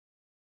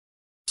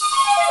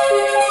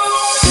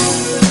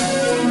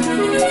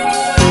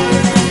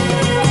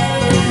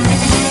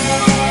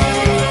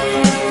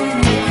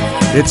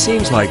It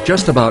seems like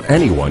just about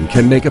anyone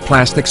can make a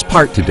plastics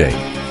part today.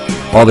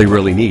 All they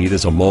really need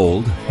is a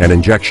mold, an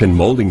injection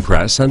molding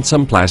press, and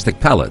some plastic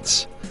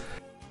pellets.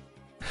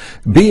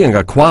 Being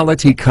a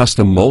quality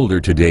custom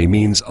molder today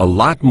means a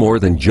lot more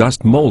than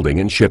just molding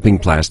and shipping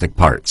plastic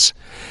parts.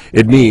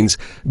 It means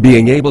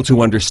being able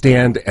to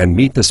understand and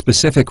meet the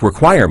specific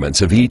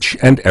requirements of each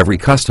and every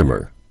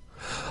customer.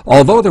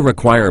 Although the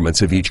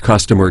requirements of each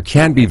customer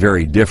can be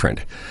very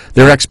different,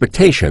 their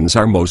expectations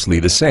are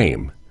mostly the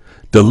same.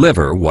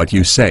 Deliver what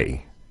you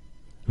say.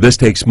 This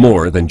takes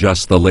more than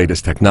just the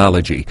latest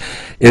technology.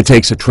 It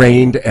takes a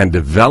trained and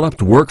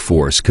developed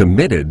workforce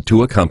committed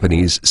to a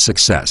company's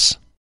success.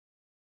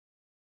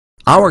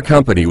 Our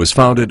company was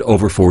founded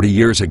over 40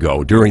 years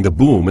ago during the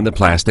boom in the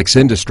plastics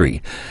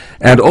industry,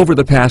 and over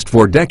the past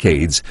 4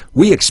 decades,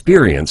 we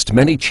experienced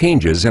many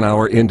changes in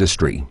our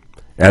industry.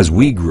 As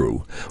we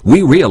grew,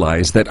 we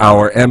realized that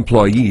our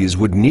employees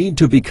would need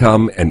to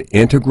become an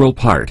integral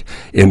part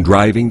in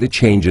driving the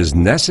changes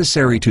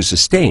necessary to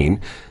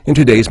sustain in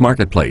today's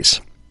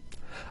marketplace.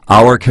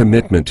 Our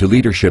commitment to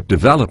leadership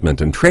development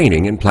and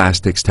training in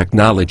plastics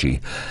technology,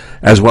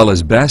 as well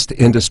as best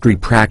industry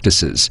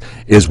practices,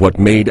 is what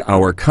made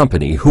our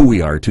company who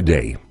we are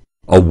today.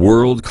 A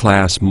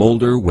world-class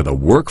molder with a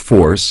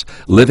workforce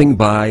living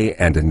by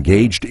and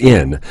engaged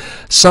in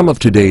some of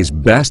today's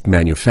best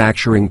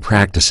manufacturing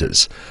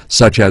practices,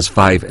 such as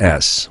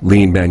 5S,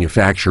 lean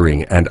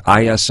manufacturing, and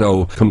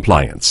ISO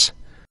compliance.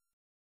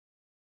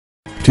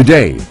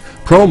 Today,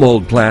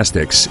 ProMold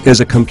Plastics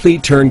is a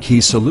complete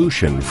turnkey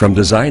solution, from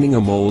designing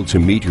a mold to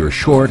meet your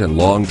short and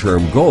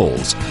long-term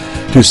goals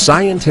to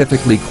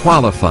scientifically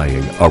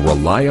qualifying a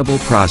reliable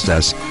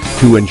process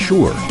to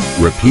ensure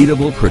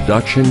repeatable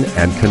production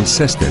and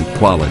consistent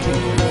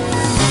quality.